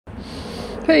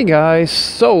Hey guys,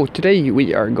 so today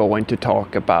we are going to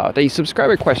talk about a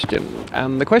subscriber question,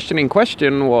 and the question in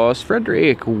question was,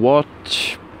 Frederick,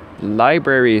 what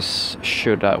libraries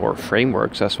should I, or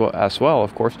frameworks as well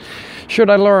of course, should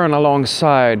I learn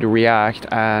alongside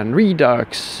React and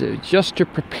Redux just to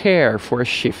prepare for a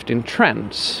shift in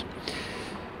trends?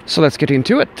 So let's get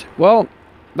into it. Well,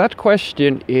 that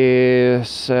question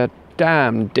is a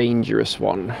damn dangerous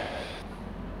one.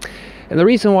 And the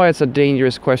reason why it's a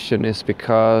dangerous question is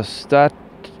because that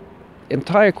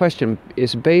entire question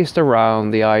is based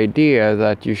around the idea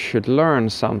that you should learn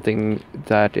something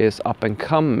that is up and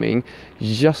coming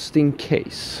just in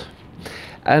case.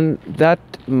 And that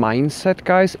mindset,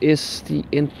 guys, is the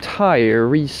entire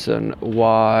reason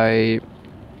why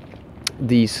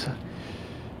these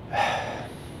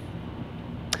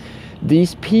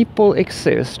people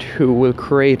exist who will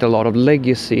create a lot of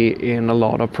legacy in a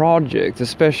lot of projects,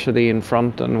 especially in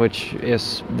front-end, which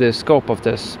is the scope of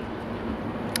this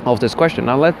question.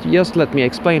 Now let me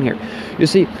explain here. You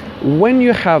see, when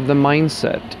you have the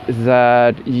mindset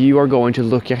that you are going to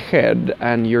look ahead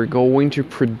and you're going to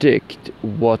predict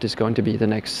what is going to be the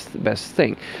next best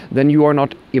thing, then you are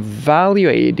not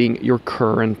evaluating your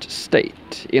current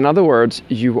state. In other words,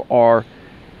 you are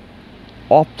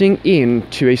opting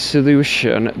into a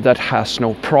solution that has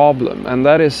no problem, and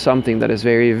that is something that is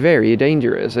very, very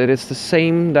dangerous. It is the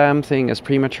same damn thing as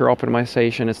premature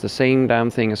optimization. It's the same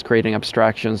damn thing as creating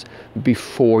abstractions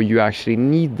before you actually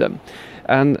need them.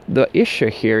 And the issue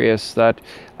here is that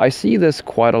I see this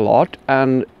quite a lot,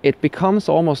 and it becomes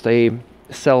almost a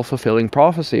self-fulfilling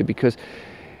prophecy, because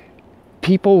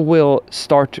people will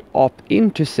start to opt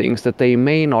into things that they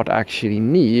may not actually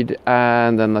need,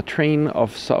 and then a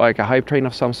hype train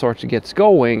of some sort gets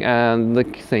going, and the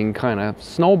thing kind of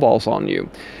snowballs on you.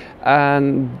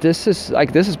 And this is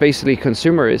basically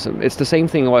consumerism. It's the same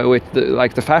thing with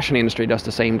the fashion industry does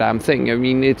the same damn thing. I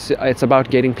mean, it's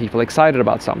about getting people excited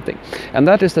about something, and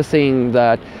that is the thing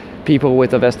that people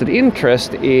with a vested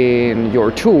interest in your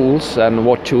tools and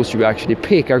what tools you actually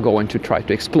pick are going to try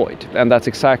to exploit. And that's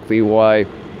exactly why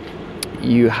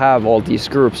you have all these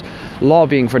groups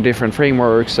lobbying for different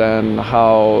frameworks and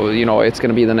how, it's going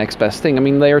to be the next best thing. I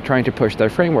mean, they are trying to push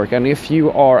their framework, and if you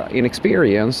are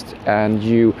inexperienced and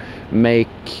you make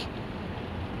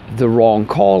the wrong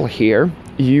call here,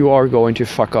 you are going to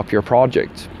fuck up your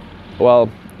project. Well,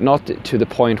 not to the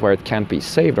point where it can't be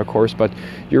saved, of course, but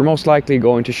you're most likely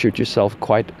going to shoot yourself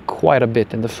quite a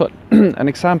bit in the foot. An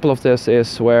example of this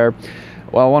is where,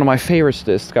 well, one of my favorite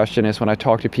discussion is when I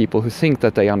talk to people who think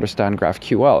that they understand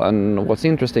GraphQL. And what's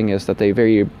interesting is that they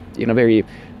in a very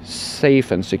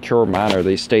safe and secure manner,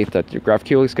 they state that your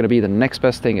GraphQL is going to be the next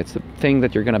best thing. It's the thing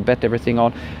that you're going to bet everything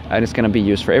on, and it's going to be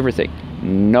used for everything.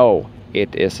 No,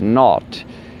 it is not.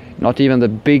 Not even the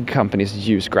big companies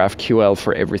use GraphQL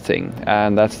for everything.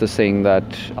 And that's the thing that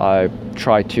I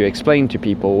try to explain to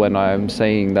people when I'm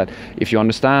saying that if you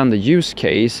understand the use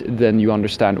case, then you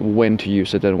understand when to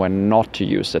use it and when not to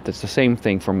use it. It's the same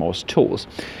thing for most tools.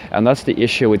 And that's the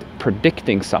issue with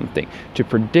predicting something. To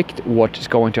predict what is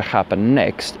going to happen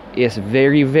next is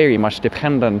very, very much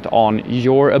dependent on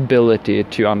your ability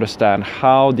to understand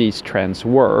how these trends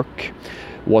work,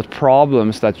 what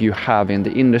problems that you have in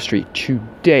the industry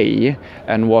today,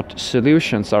 and what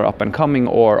solutions are up and coming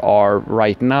or are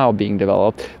right now being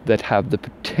developed that have the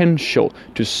potential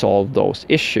to solve those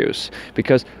issues.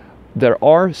 Because there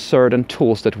are certain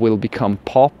tools that will become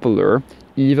popular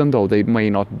even though they may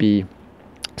not be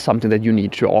something that you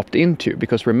need to opt into.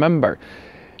 Because remember,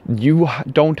 you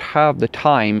don't have the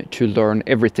time to learn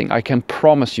everything. I can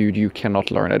promise you, you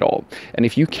cannot learn it all. And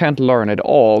if you can't learn it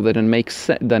all, then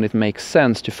it makes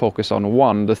sense to focus on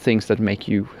one, the things that make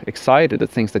you excited, the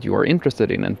things that you are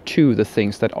interested in, and two, the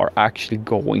things that are actually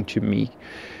going to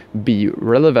be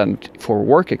relevant for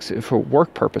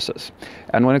work purposes.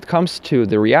 And when it comes to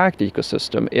the React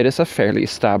ecosystem, it is a fairly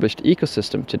established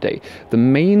ecosystem today. The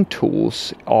main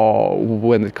tools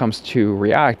when it comes to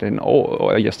React and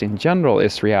just in general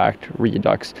is React,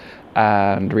 Redux,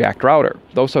 and React Router.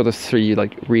 Those are the three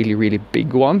really, really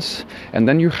big ones. And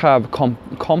then you have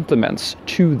complements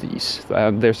to these.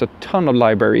 There's a ton of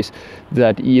libraries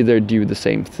that either do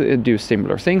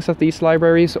similar things as these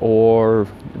libraries, or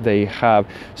they have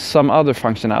some other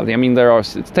functionality. I mean,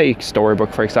 take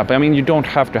Storybook, for example. I mean, you don't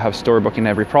have to have Storybook in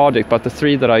every project, but the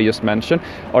three that I just mentioned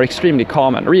are extremely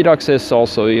common. Redux is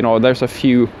also, there's a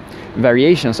few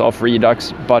variations of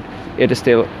Redux, but it is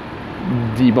still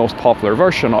the most popular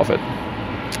version of it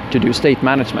to do state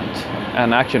management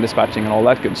and action dispatching and all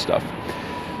that good stuff.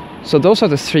 So those are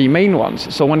the three main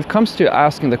ones. So when it comes to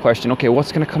asking the question, okay,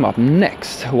 what's going to come up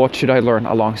next? What should I learn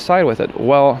alongside with it?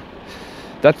 Well,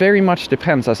 That very much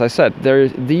depends. As I said,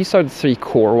 these are the 3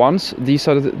 core ones. These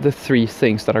are the 3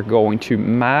 things that are going to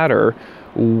matter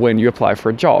when you apply for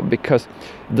a job, because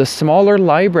the smaller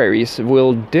libraries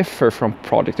will differ from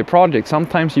project to project.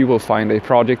 Sometimes you will find a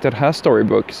project that has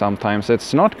Storybook, sometimes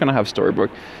it's not going to have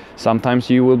Storybook. Sometimes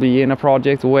you will be in a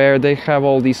project where they have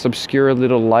all these obscure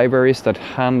little libraries that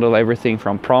handle everything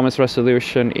from promise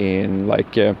resolution in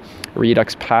like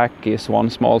Redux Pack is one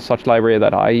small such library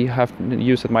that I have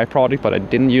used at my project, but I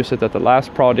didn't use it at the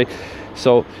last project.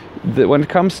 So when it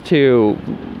comes to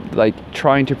like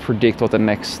trying to predict what the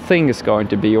next thing is going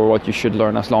to be or what you should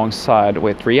learn alongside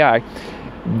with React,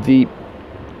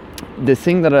 the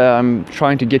thing that I'm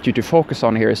trying to get you to focus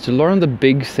on here is to learn the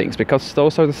big things, because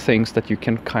those are the things that you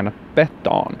can kind of bet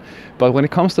on. But when it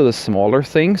comes to the smaller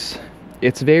things,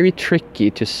 it's very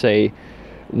tricky to say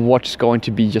what's going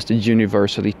to be just a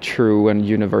universally true and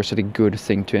universally good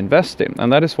thing to invest in.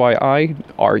 And that is why I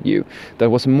argue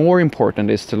that what's more important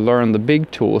is to learn the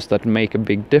big tools that make a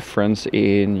big difference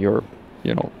in your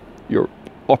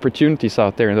opportunities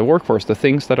out there in the workforce, the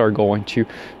things that are going to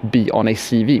be on a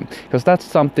CV, because that's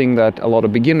something that a lot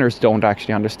of beginners don't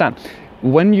actually understand.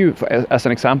 When you, as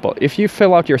an example, if you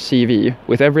fill out your CV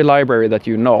with every library that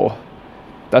you know,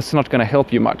 that's not going to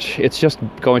help you much. It's just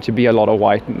going to be a lot of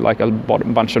white, like a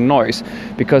bunch of noise,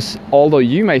 because although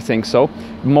you may think so,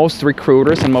 most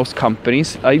recruiters and most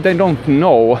companies, they don't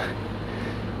know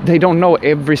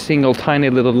every single tiny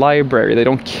little library. They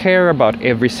don't care about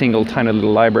every single tiny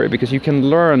little library, because you can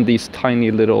learn these tiny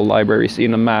little libraries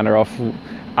in a matter of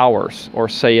hours, or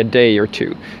say a day or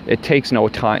 2. It takes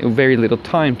very little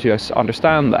time to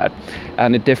understand that,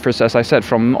 and it differs, as I said,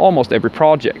 from almost every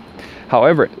project.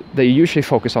 However, they usually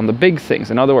focus on the big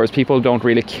things. In other words, people don't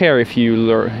really care if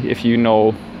you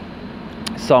know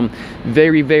some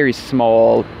very, very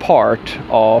small part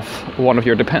of one of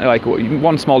your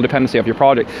one small dependency of your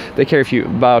project. They care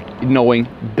about knowing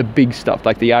the big stuff,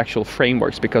 like the actual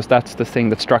frameworks, because that's the thing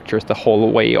that structures the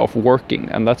whole way of working,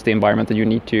 and that's the environment that you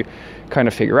need to kind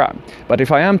of figure out. But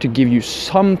if I am to give you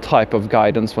some type of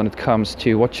guidance when it comes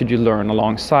to what should you learn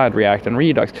alongside React and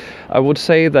Redux, I would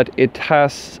say that it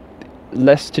has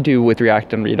less to do with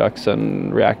React and Redux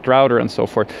and React Router and so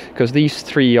forth, because these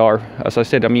 3 are, as I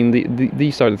said, I mean,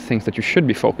 these are the things that you should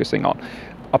be focusing on.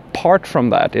 Apart from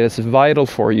that, it is vital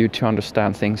for you to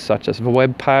understand things such as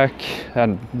Webpack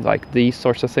and like these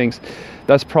sorts of things.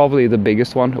 That's probably the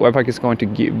biggest one. Webpack is going to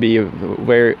be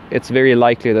where it's very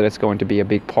likely that it's going to be a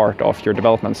big part of your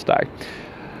development stack.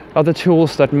 Other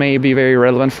tools that may be very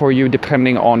relevant for you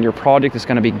depending on your project is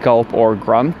going to be Gulp or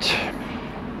Grunt,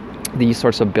 these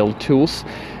sorts of build tools.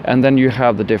 And then you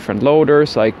have the different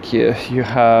loaders, like you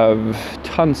have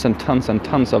tons and tons and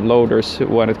tons of loaders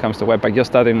when it comes to Webpack.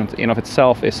 Just that in of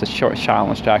itself is a short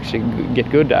challenge to actually get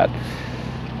good at.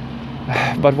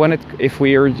 But if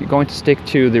we are going to stick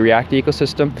to the React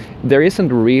ecosystem, there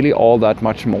isn't really all that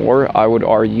much more, I would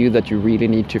argue, that you really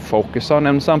need to focus on.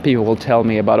 And some people will tell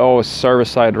me about, oh,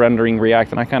 server-side rendering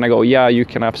React, and I kind of go, yeah, you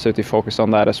can absolutely focus on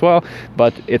that as well,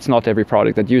 but it's not every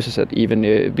product that uses it,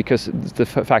 even because the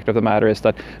fact of the matter is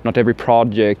that not every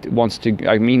project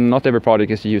not every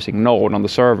project is using Node on the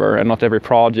server, and not every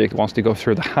project wants to go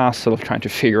through the hassle of trying to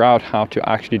figure out how to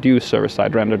actually do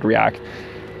server-side rendered React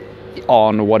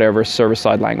on whatever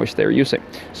server-side language they're using.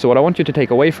 So what I want you to take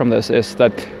away from this is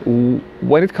that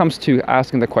when it comes to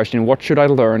asking the question, what should I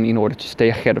learn in order to stay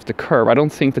ahead of the curve, I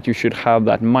don't think that you should have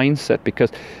that mindset,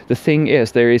 because the thing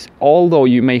is, although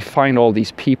you may find all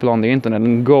these people on the internet,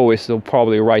 and Go is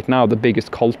probably right now the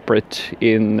biggest culprit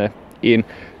in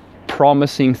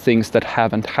promising things that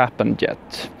haven't happened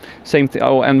yet. Same thing,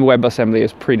 and WebAssembly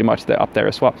is pretty much up there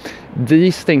as well.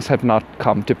 These things have not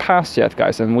come to pass yet,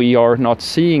 guys, and we are not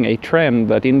seeing a trend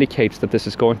that indicates that this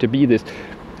is going to be this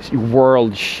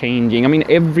world changing. I mean,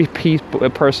 every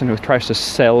person who tries to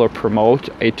sell or promote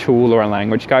a tool or a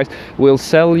language, guys, will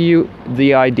sell you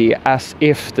the idea as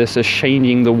if this is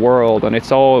changing the world and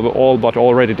it's all but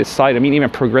already decided. I mean,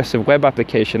 even progressive web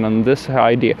application and this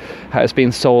idea has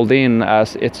been sold in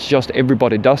as it's just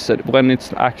everybody does it, when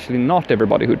it's actually not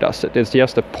everybody who does it. It's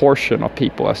just a portion of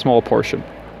people, a small portion,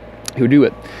 who do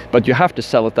it. But you have to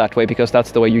sell it that way, because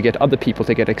that's the way you get other people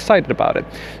to get excited about it.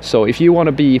 So if you want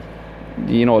to be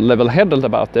level-headed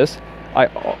about this, I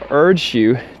urge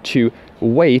you to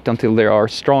wait until there are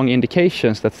strong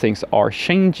indications that things are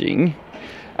changing,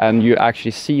 and you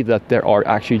actually see that there are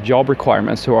actually job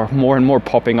requirements who are more and more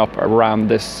popping up around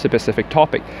this specific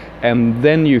topic. And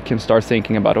then you can start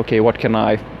thinking about, okay, what can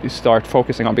I start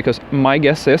focusing on? Because my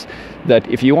guess is that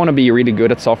if you want to be really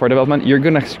good at software development, you're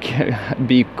going to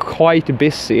be quite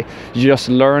busy just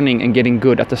learning and getting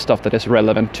good at the stuff that is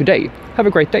relevant today. Have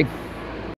a great day.